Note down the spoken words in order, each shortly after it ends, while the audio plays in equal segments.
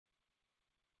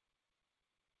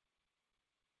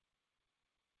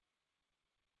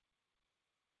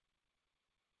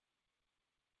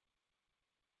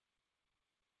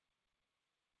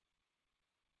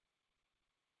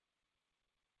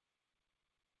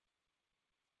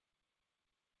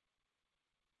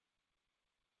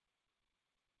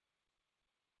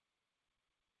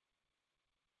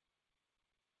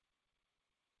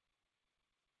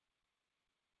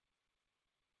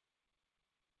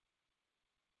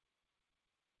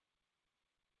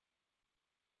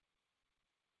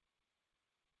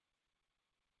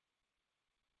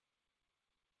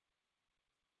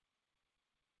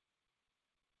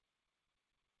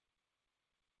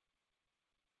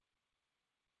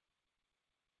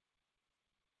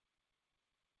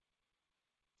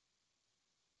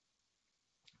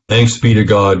Thanks be to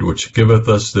God, which giveth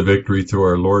us the victory through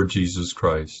our Lord Jesus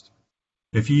Christ.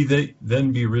 If ye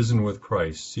then be risen with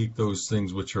Christ, seek those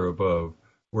things which are above,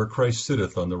 where Christ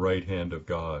sitteth on the right hand of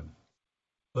God.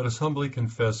 Let us humbly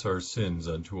confess our sins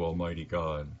unto Almighty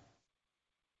God.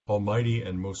 Almighty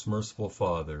and most merciful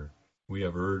Father, we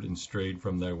have erred and strayed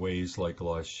from thy ways like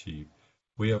lost sheep.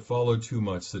 We have followed too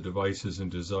much the devices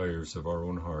and desires of our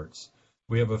own hearts.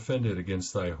 We have offended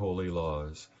against thy holy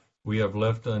laws. We have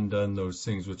left undone those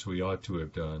things which we ought to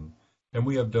have done, and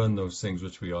we have done those things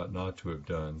which we ought not to have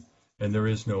done, and there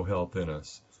is no help in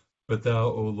us. But thou,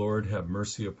 O Lord, have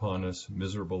mercy upon us,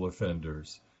 miserable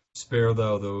offenders. Spare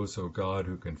thou those, O God,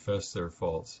 who confess their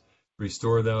faults.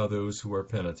 Restore thou those who are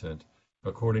penitent,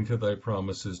 according to thy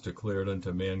promises declared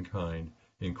unto mankind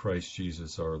in Christ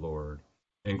Jesus our Lord.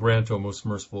 And grant, O most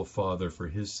merciful Father, for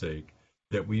his sake,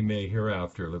 that we may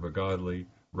hereafter live a godly,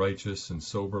 righteous, and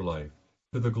sober life,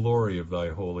 to the glory of thy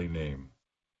holy name.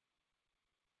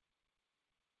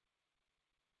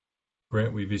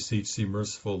 Grant, we beseech thee,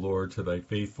 merciful Lord, to thy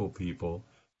faithful people,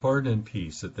 pardon and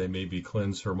peace, that they may be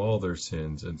cleansed from all their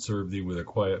sins, and serve thee with a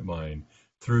quiet mind,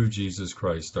 through Jesus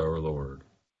Christ our Lord.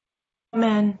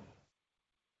 Amen.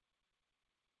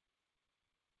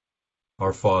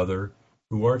 Our Father,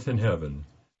 who art in heaven,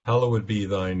 hallowed be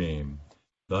thy name.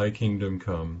 Thy kingdom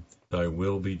come, thy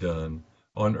will be done,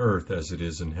 on earth as it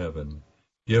is in heaven.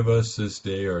 Give us this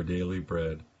day our daily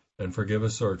bread, and forgive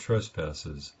us our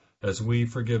trespasses, as we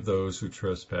forgive those who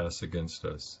trespass against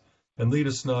us. And lead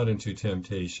us not into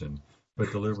temptation,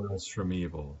 but deliver us from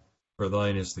evil. For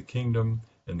thine is the kingdom,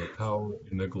 and the power,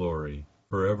 and the glory,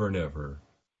 forever and ever.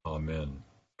 Amen.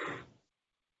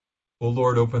 O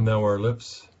Lord, open thou our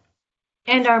lips,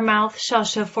 And our mouth shall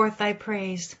show forth thy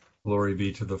praise. Glory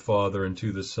be to the Father, and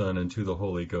to the Son, and to the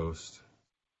Holy Ghost.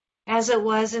 As it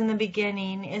was in the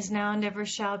beginning, is now, and ever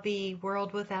shall be,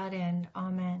 world without end.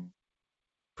 Amen.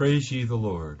 Praise ye the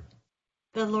Lord.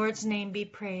 The Lord's name be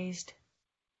praised.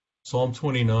 Psalm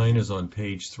 29 is on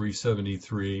page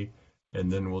 373,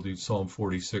 and then we'll do Psalm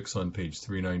 46 on page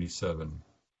 397.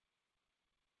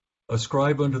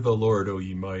 Ascribe unto the Lord, O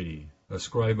ye mighty,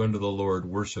 ascribe unto the Lord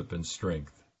worship and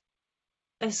strength.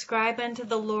 Ascribe unto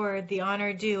the Lord the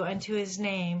honor due unto his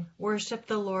name. Worship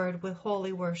the Lord with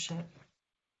holy worship.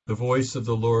 The voice of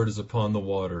the Lord is upon the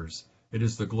waters. It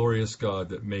is the glorious God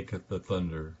that maketh the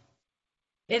thunder.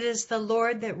 It is the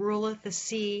Lord that ruleth the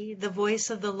sea. The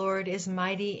voice of the Lord is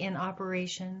mighty in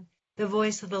operation. The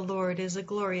voice of the Lord is a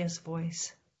glorious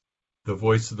voice. The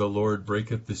voice of the Lord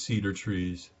breaketh the cedar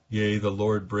trees. Yea, the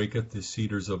Lord breaketh the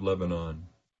cedars of Lebanon.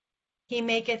 He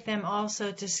maketh them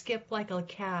also to skip like a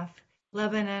calf,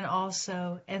 Lebanon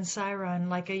also, and Sirion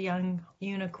like a young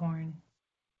unicorn.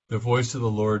 The voice of the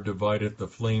Lord divideth the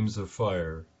flames of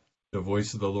fire. The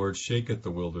voice of the Lord shaketh the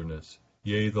wilderness.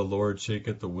 Yea, the Lord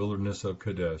shaketh the wilderness of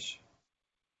Kadesh.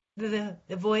 The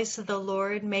voice of the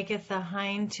Lord maketh the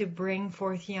hind to bring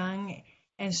forth young,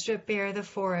 and strip bare the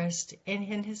forest. In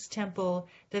his temple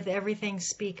doth everything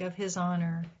speak of his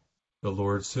honor. The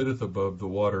Lord sitteth above the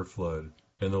water flood,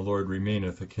 and the Lord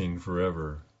remaineth a king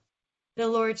forever. The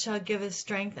Lord shall give his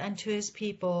strength unto his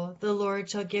people. The Lord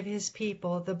shall give his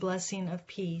people the blessing of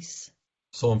peace.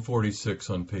 Psalm 46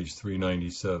 on page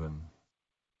 397.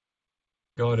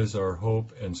 God is our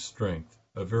hope and strength,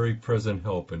 a very present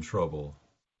help in trouble.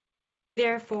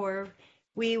 Therefore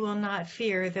we will not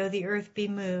fear, though the earth be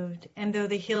moved, and though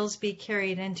the hills be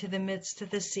carried into the midst of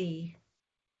the sea.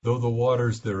 Though the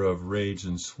waters thereof rage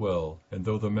and swell, and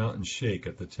though the mountains shake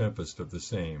at the tempest of the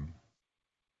same.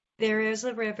 There is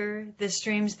a river, the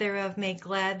streams thereof make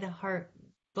glad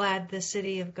the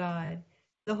city of God,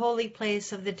 the holy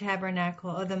place of the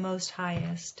tabernacle of the Most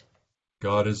Highest.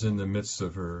 God is in the midst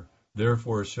of her,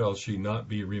 therefore shall she not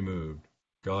be removed.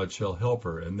 God shall help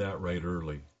her, and that right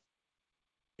early.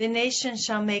 The nations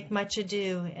shall make much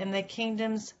ado, and the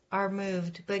kingdoms are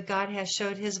moved, but God hath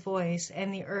showed his voice,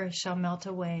 and the earth shall melt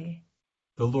away.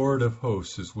 The Lord of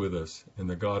hosts is with us, and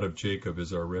the God of Jacob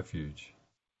is our refuge.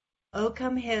 O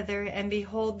come hither, and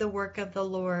behold the work of the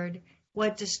Lord,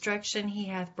 what destruction he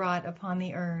hath brought upon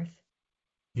the earth.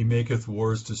 He maketh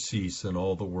wars to cease in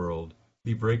all the world.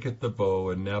 He breaketh the bow,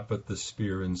 and knappeth the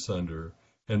spear in sunder,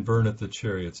 and burneth the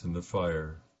chariots in the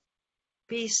fire.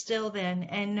 Be still then,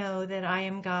 and know that I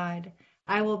am God.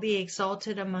 I will be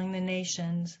exalted among the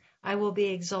nations. I will be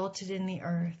exalted in the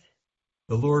earth.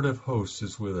 The Lord of hosts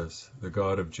is with us. The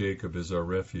God of Jacob is our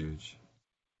refuge.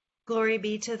 Glory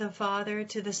be to the Father,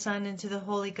 to the Son, and to the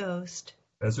Holy Ghost.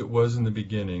 As it was in the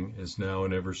beginning, is now,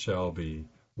 and ever shall be,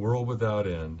 world without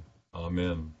end.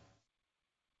 Amen.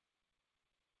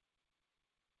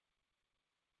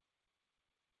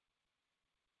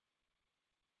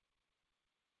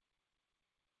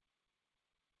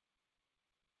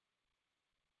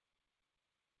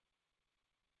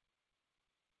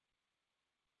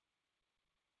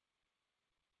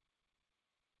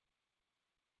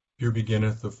 Here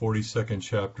beginneth the 42nd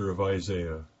chapter of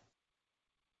Isaiah.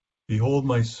 Behold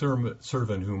my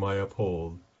servant whom I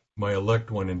uphold, my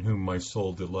elect one in whom my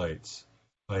soul delights.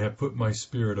 I have put my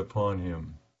spirit upon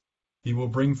him. He will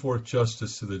bring forth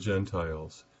justice to the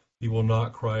Gentiles. He will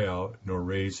not cry out, nor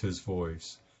raise his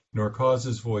voice, nor cause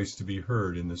his voice to be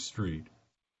heard in the street.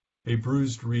 A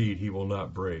bruised reed he will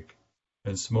not break,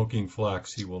 and smoking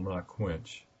flax he will not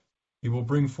quench. He will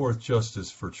bring forth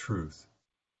justice for truth.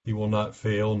 He will not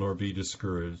fail nor be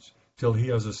discouraged, till he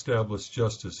has established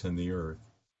justice in the earth,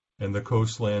 and the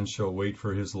coastland shall wait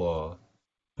for his law.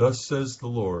 Thus says the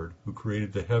Lord, who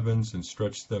created the heavens and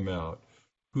stretched them out,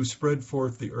 who spread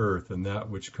forth the earth and that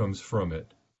which comes from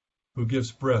it, who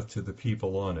gives breath to the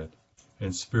people on it,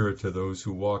 and spirit to those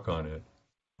who walk on it.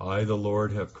 I, the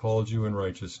Lord, have called you in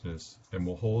righteousness, and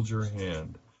will hold your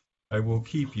hand. I will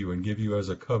keep you and give you as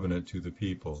a covenant to the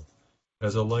people,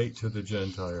 as a light to the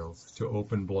Gentiles, to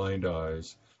open blind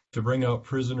eyes, to bring out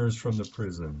prisoners from the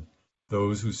prison,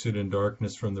 those who sit in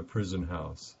darkness from the prison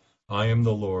house. I am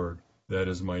the Lord, that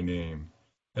is my name,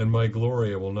 and my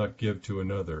glory I will not give to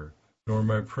another, nor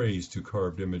my praise to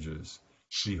carved images.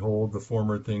 Behold, the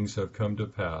former things have come to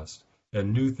pass,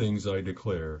 and new things I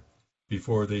declare.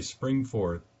 Before they spring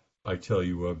forth, I tell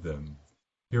you of them.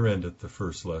 Here endeth the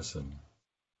first lesson.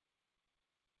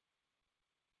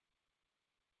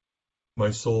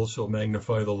 My soul shall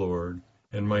magnify the Lord,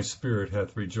 and my spirit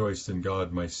hath rejoiced in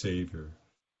God my Saviour.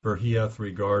 For he hath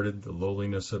regarded the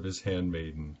lowliness of his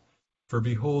handmaiden. For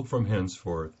behold, from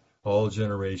henceforth all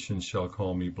generations shall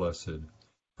call me blessed.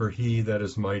 For he that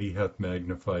is mighty hath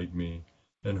magnified me,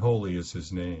 and holy is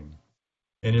his name.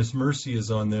 And his mercy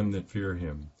is on them that fear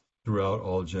him, throughout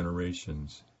all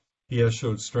generations. He hath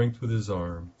showed strength with his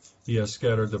arm. He hath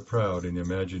scattered the proud in the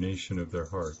imagination of their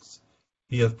hearts.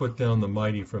 He hath put down the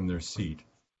mighty from their seat,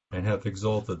 and hath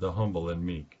exalted the humble and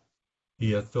meek.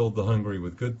 He hath filled the hungry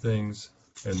with good things,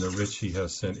 and the rich he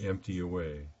hath sent empty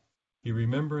away. He,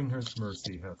 remembering his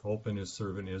mercy, hath holpen his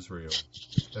servant Israel,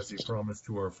 as he promised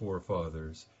to our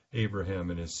forefathers,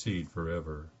 Abraham and his seed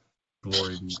forever.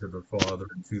 Glory be to the Father,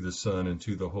 and to the Son, and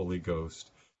to the Holy Ghost,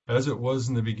 as it was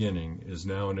in the beginning, is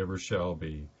now, and ever shall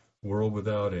be, world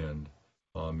without end.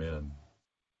 Amen.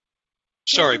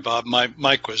 Sorry, Bob, my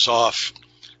mic was off.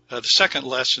 The second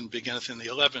lesson beginneth in the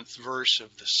 11th verse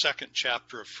of the 2nd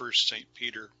chapter of 1 St.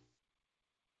 Peter.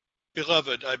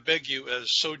 Beloved, I beg you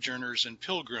as sojourners and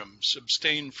pilgrims,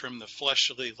 abstain from the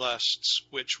fleshly lusts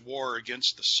which war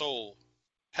against the soul,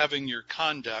 having your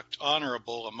conduct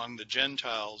honorable among the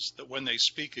Gentiles, that when they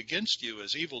speak against you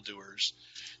as evildoers,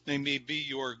 they may be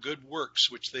your good works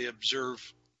which they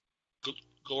observe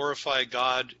glorify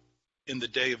God in the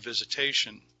day of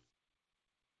visitation.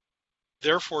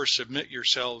 Therefore submit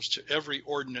yourselves to every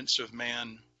ordinance of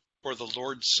man for the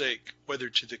Lord's sake, whether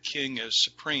to the king as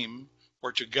supreme,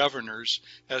 or to governors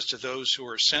as to those who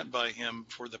are sent by him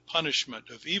for the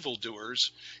punishment of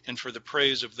evildoers and for the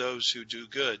praise of those who do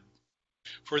good.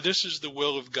 For this is the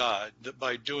will of God, that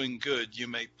by doing good you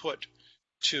may put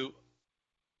to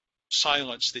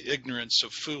silence the ignorance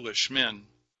of foolish men,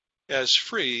 as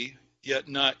free, yet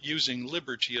not using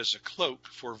liberty as a cloak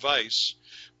for vice,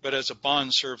 but as a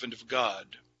bondservant of God.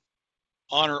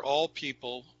 Honor all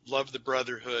people, love the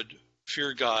brotherhood,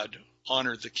 fear God,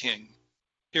 honor the king.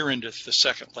 Here endeth the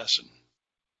second lesson.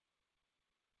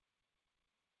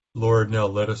 Lord, now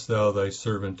lettest thou thy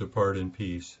servant depart in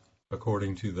peace,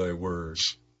 according to thy word.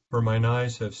 For mine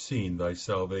eyes have seen thy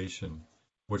salvation,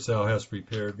 which thou hast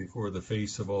prepared before the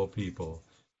face of all people,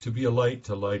 to be a light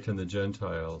to lighten the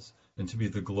Gentiles, and to be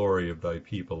the glory of thy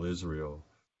people Israel.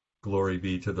 Glory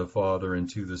be to the Father, and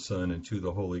to the Son, and to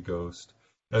the Holy Ghost,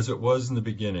 as it was in the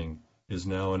beginning, is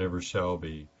now, and ever shall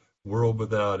be, world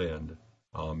without end.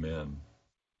 Amen.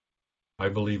 I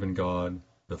believe in God,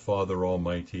 the Father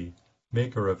Almighty,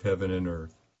 maker of heaven and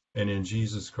earth, and in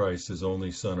Jesus Christ, his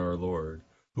only Son, our Lord,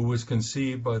 who was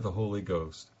conceived by the Holy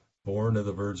Ghost, born of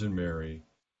the Virgin Mary,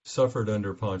 suffered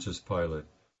under Pontius Pilate,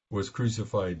 was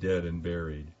crucified, dead, and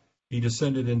buried. He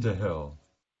descended into hell.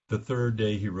 The third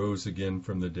day he rose again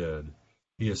from the dead.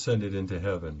 He ascended into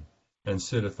heaven, and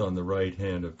sitteth on the right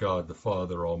hand of God the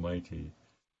Father Almighty.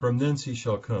 From thence he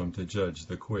shall come to judge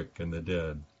the quick and the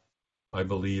dead. I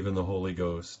believe in the Holy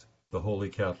Ghost, the Holy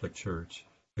Catholic Church,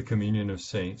 the communion of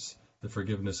saints, the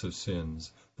forgiveness of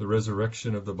sins, the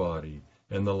resurrection of the body,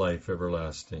 and the life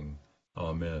everlasting.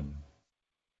 Amen.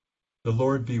 The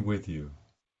Lord be with you.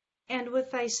 And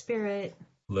with thy spirit.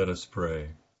 Let us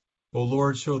pray. O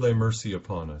Lord, show thy mercy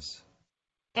upon us.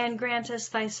 And grant us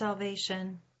thy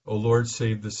salvation. O Lord,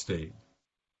 save the state.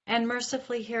 And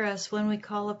mercifully hear us when we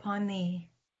call upon thee.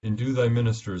 Endue thy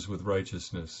ministers with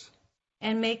righteousness.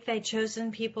 and make thy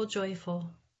chosen people joyful.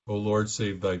 O Lord,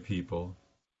 save thy people.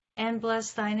 And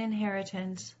bless thine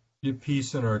inheritance. Give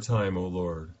peace in our time, O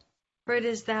Lord. For it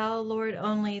is thou, Lord,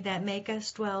 only that make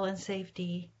us dwell in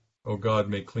safety. O God,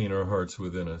 make clean our hearts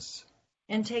within us.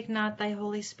 And take not thy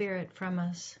Holy Spirit from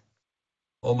us.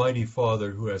 Almighty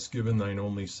Father, who hast given thine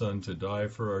only Son to die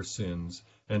for our sins,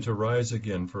 and to rise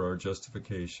again for our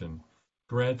justification,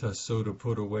 grant us so to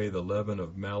put away the leaven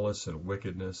of malice and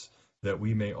wickedness, that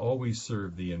we may always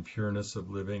serve thee in pureness of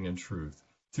living and truth,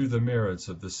 through the merits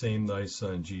of the same thy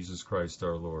Son, Jesus Christ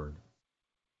our Lord.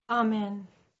 Amen.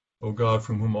 O God,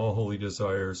 from whom all holy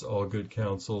desires, all good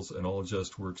counsels, and all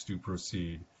just works do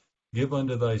proceed, give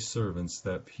unto thy servants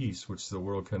that peace which the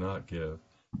world cannot give,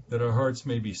 that our hearts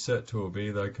may be set to obey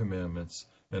thy commandments,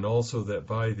 and also that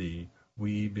by thee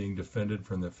we, being defended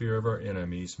from the fear of our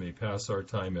enemies, may pass our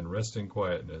time in rest and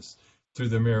quietness, through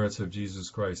the merits of Jesus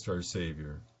Christ our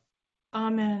Savior.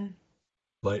 Amen.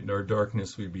 Lighten our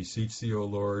darkness, we beseech thee, O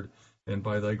Lord, and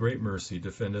by thy great mercy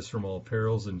defend us from all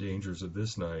perils and dangers of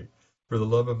this night, for the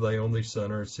love of thy only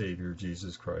Son, our Savior,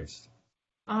 Jesus Christ.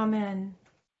 Amen.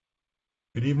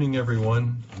 Good evening,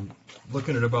 everyone. I'm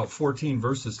looking at about 14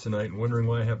 verses tonight and wondering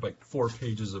why I have like 4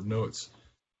 pages of notes.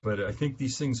 But I think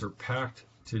these things are packed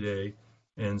today,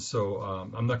 and so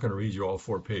I'm not going to read you all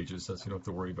 4 pages. You don't have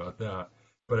to worry about that.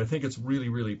 But I think it's really,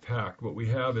 really packed. What we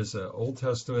have is an Old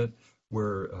Testament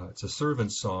where it's a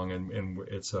servant song, and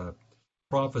it's a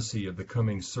prophecy of the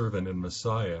coming servant and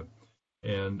Messiah.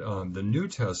 And the New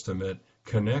Testament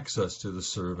connects us to the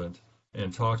servant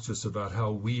and talks to us about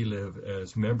how we live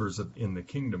as members in the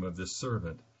kingdom of this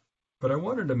servant. But I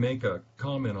wanted to make a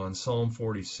comment on Psalm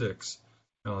 46,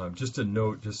 just a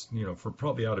note, for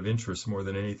probably out of interest more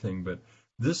than anything. But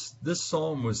this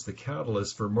psalm was the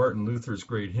catalyst for Martin Luther's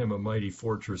great hymn, "A Mighty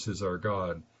Fortress is Our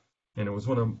God." And it was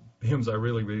one of hymns I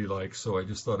really, really like, so I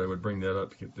just thought I would bring that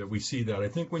up, that we see that. I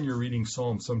think when you're reading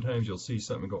Psalms, sometimes you'll see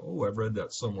something and go, oh, I've read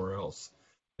that somewhere else.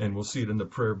 And we'll see it in the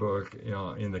prayer book,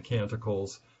 in the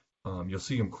canticles. You'll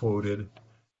see them quoted.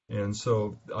 And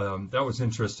so that was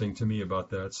interesting to me about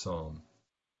that psalm.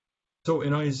 So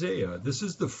in Isaiah, this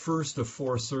is the first of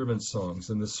 4 servant songs.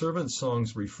 And the servant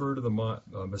songs refer to the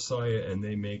Messiah, and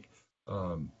they make,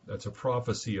 that's a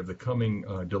prophecy of the coming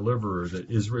deliverer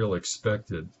that Israel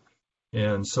expected.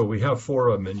 And so we have 4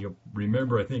 of them, and you'll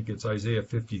remember, I think it's Isaiah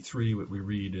 53, what we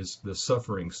read is the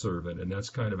suffering servant, and that's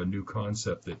kind of a new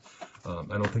concept that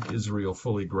I don't think Israel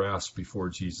fully grasped before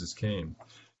Jesus came.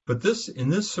 But in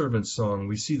this servant song,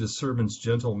 we see the servant's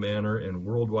gentle manner and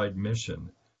worldwide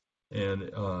mission.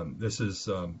 And this is,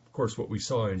 of course, what we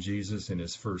saw in Jesus in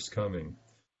his first coming.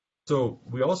 So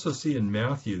we also see in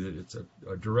Matthew that it's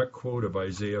a direct quote of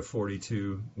Isaiah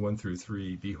 42, 1 through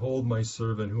 3. Behold my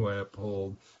servant who I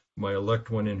uphold, my elect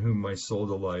one in whom my soul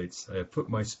delights. I have put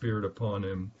my spirit upon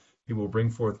him. He will bring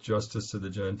forth justice to the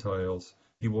Gentiles.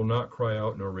 He will not cry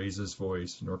out nor raise his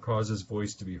voice, nor cause his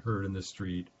voice to be heard in the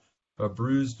street. A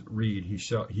bruised reed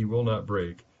he will not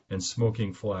break, and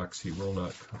smoking flax he will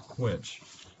not quench.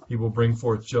 He will bring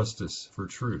forth justice for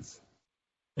truth.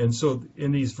 And so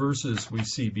in these verses we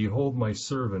see, behold my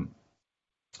servant,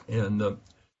 and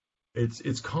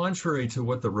it's contrary to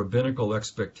what the rabbinical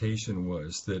expectation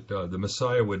was, that the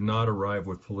Messiah would not arrive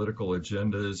with political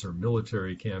agendas or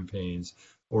military campaigns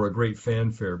or a great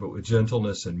fanfare, but with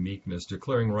gentleness and meekness,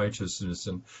 declaring righteousness.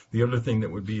 And the other thing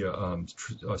that would be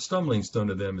a stumbling stone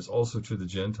to them is also to the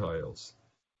Gentiles.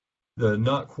 The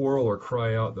not quarrel or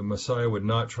cry out, the Messiah would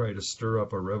not try to stir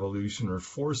up a revolution or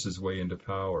force his way into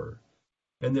power.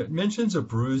 And it mentions a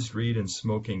bruised reed and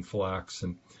smoking flax,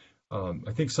 and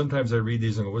I think sometimes I read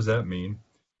these and go, what does that mean?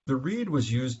 The reed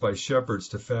was used by shepherds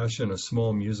to fashion a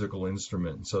small musical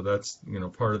instrument. So that's,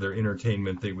 part of their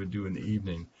entertainment they would do in the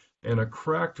evening. And a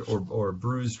cracked or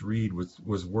bruised reed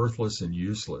was worthless and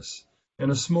useless.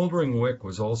 And a smoldering wick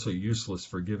was also useless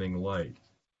for giving light.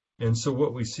 And so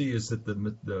what we see is that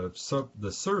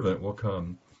the servant will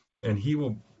come, and he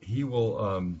will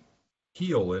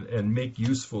heal and make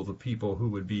useful the people who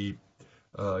would be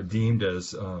deemed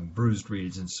as bruised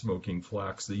reeds and smoking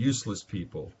flax, the useless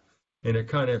people. And it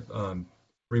kind of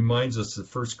reminds us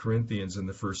of 1 Corinthians in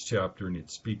the first chapter, and it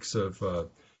speaks of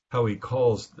how he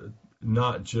calls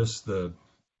not just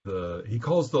he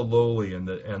calls the lowly and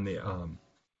the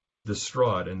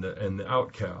distraught and the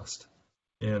outcast.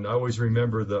 And I always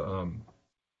remember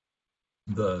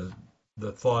the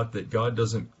thought that God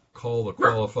doesn't call the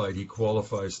qualified, he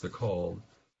qualifies the called.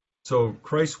 So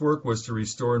Christ's work was to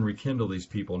restore and rekindle these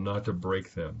people, not to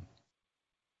break them.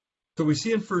 So we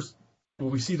see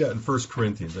that in 1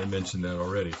 Corinthians. I mentioned that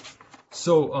already.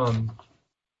 So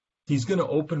He's going to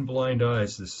open blind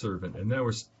eyes, this servant. And there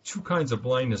was two kinds of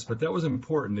blindness, but that was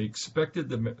important. They expected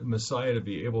the Messiah to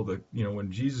be able to,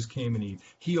 when Jesus came and he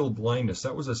healed blindness,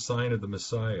 that was a sign of the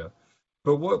Messiah.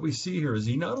 But what we see here is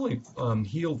he not only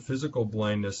healed physical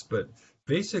blindness, but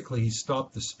basically he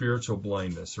stopped the spiritual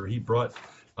blindness, or he brought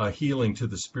healing to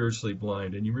the spiritually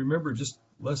blind. And you remember just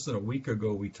less than a week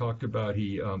ago, we talked about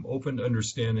he opened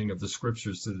understanding of the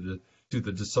scriptures to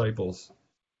the disciples.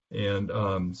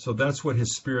 And so that's what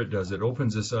his Spirit does. It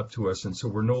opens us up to us, and so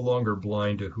we're no longer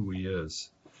blind to who he is.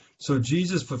 So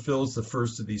Jesus fulfills the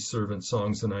first of these servant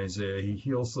songs in Isaiah. He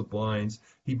heals the blinds.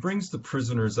 He brings the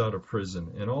prisoners out of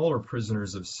prison, and all are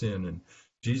prisoners of sin. And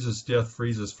Jesus' death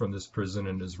frees us from this prison,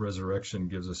 and his resurrection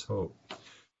gives us hope.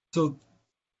 So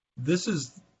this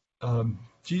is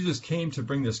Jesus came to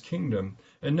bring this kingdom,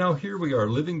 and now here we are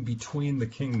living between the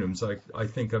kingdoms. I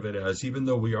think of it as, even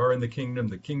though we are in the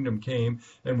kingdom came,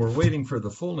 and we're waiting for the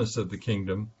fullness of the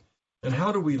kingdom. And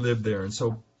how do we live there? And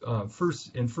so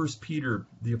first in 1 Peter,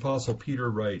 the Apostle Peter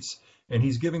writes, and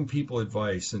he's giving people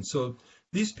advice. And so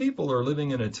these people are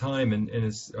living in a time, and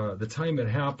it's the time it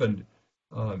happened,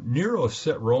 Nero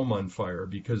set Rome on fire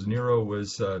because Nero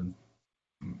was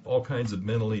all kinds of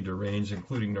mentally deranged,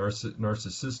 including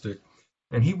narcissistic.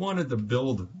 And he wanted to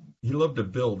build, he loved to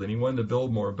build, and he wanted to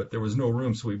build more, but there was no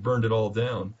room, so he burned it all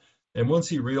down. And once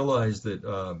he realized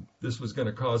that this was going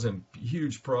to cause him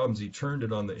huge problems, he turned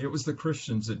it on it was the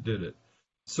Christians that did it.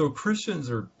 So Christians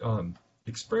are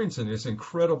experiencing this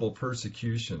incredible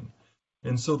persecution.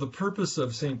 And so the purpose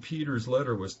of St. Peter's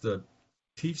letter was to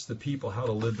teach the people how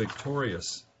to live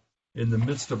victorious in the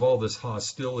midst of all this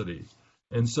hostility.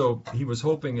 And so he was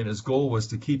hoping, and his goal was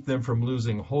to keep them from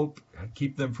losing hope,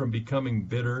 keep them from becoming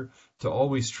bitter, to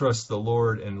always trust the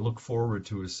Lord and look forward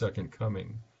to his second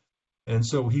coming. And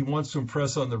so he wants to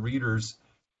impress on the readers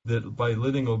that by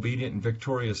living obedient and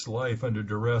victorious life under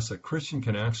duress, a Christian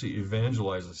can actually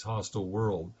evangelize this hostile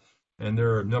world. And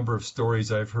there are a number of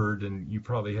stories I've heard, and you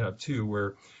probably have too,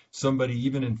 where somebody,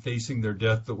 even in facing their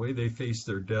death, the way they faced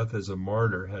their death as a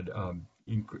martyr had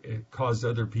caused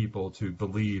other people to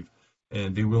believe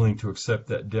and be willing to accept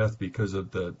that death because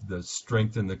of the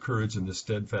strength and the courage and the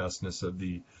steadfastness of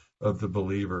the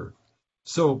believer.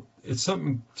 So it's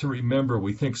something to remember.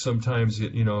 We think sometimes,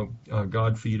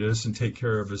 God feed us and take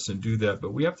care of us and do that,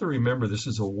 but we have to remember this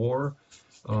is a war.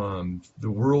 The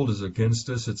world is against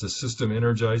us. It's a system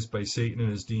energized by Satan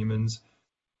and his demons,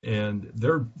 and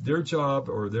their job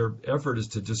or their effort is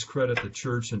to discredit the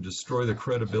church and destroy the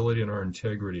credibility and our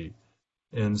integrity.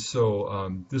 And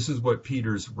so this is what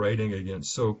Peter's writing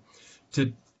against. So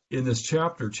in this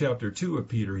chapter 2 of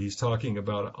Peter, he's talking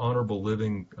about honorable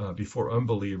living before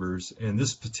unbelievers. And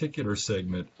this particular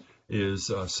segment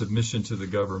is submission to the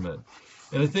government.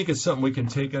 And I think it's something we can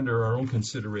take under our own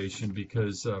consideration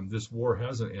because this war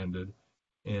hasn't ended.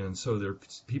 And so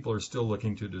people are still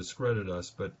looking to discredit us.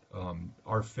 But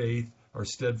our faith, our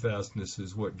steadfastness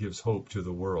is what gives hope to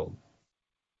the world.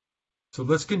 So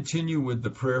let's continue with the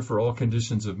prayer for all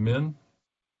conditions of men.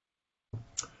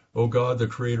 O God, the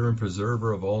creator and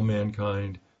preserver of all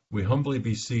mankind, we humbly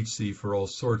beseech thee for all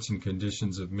sorts and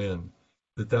conditions of men,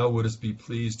 that thou wouldest be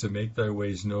pleased to make thy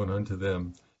ways known unto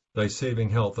them, thy saving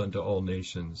health unto all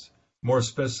nations. More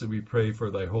especially we pray for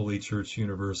thy holy church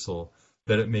universal,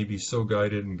 that it may be so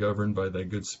guided and governed by thy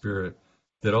good Spirit,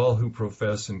 that all who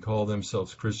profess and call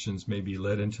themselves Christians may be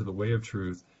led into the way of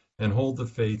truth, and hold the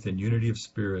faith and unity of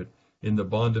spirit, in the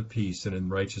bond of peace and in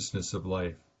righteousness of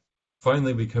life.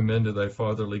 Finally, we commend to thy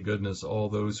fatherly goodness all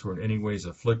those who are in any ways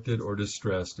afflicted or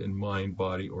distressed in mind,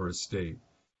 body, or estate.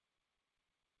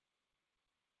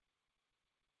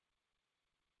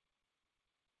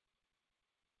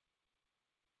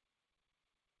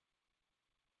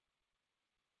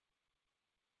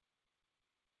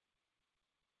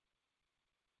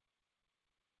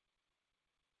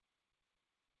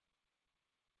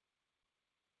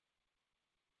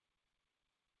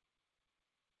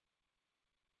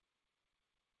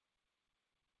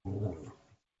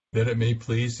 That it may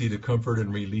please thee to comfort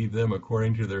and relieve them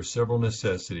according to their several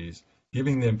necessities,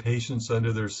 giving them patience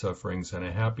under their sufferings and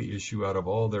a happy issue out of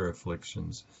all their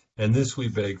afflictions. And this we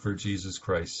beg for Jesus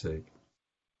Christ's sake.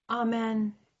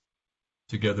 Amen.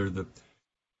 Together the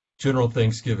general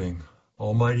thanksgiving.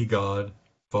 Almighty God,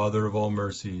 Father of all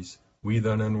mercies, we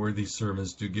thine unworthy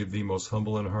servants do give thee most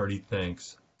humble and hearty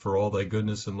thanks for all thy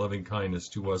goodness and loving kindness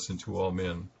to us and to all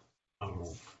men.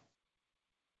 Amen.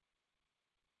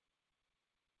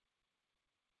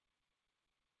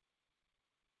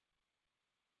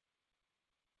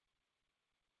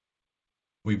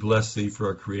 We bless thee for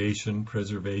our creation,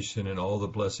 preservation, and all the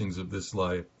blessings of this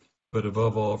life, but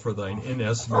above all for thine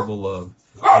inestimable love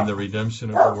and the redemption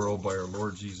of the world by our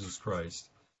Lord Jesus Christ,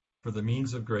 for the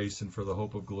means of grace and for the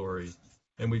hope of glory.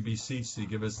 And we beseech thee,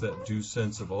 give us that due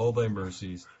sense of all thy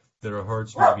mercies, that our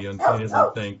hearts may be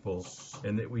unfeignedly thankful,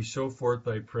 and that we show forth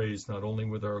thy praise not only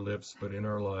with our lips, but in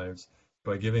our lives,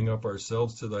 by giving up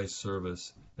ourselves to thy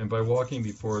service, and by walking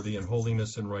before thee in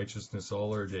holiness and righteousness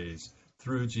all our days,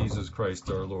 through Jesus Christ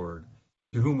our Lord,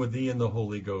 to whom with thee and the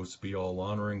Holy Ghost be all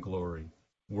honor and glory,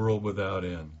 world without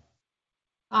end.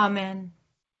 Amen.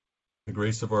 The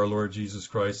grace of our Lord Jesus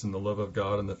Christ and the love of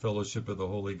God and the fellowship of the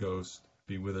Holy Ghost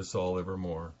be with us all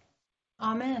evermore.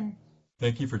 Amen.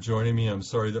 Thank you for joining me. I'm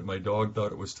sorry that my dog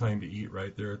thought it was time to eat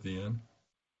right there at the end.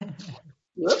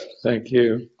 Whoops. Thank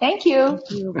you. Thank you.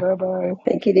 Bye-bye.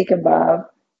 Thank you, Deacon Bob.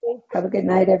 Have a good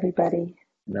night, everybody.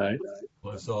 Night.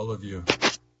 Bless all of you.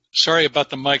 Sorry about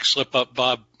the mic slip up,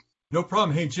 Bob. No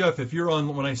problem. Hey, Jeff, if you're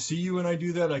on, when I see you and I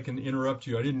do that, I can interrupt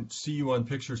you. I didn't see you on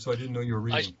picture, so I didn't know you were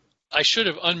reading. I should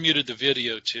have unmuted the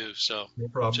video too, so No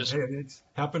problem. just- Hey, it's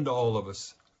happened to all of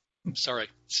us. sorry.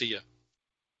 See ya.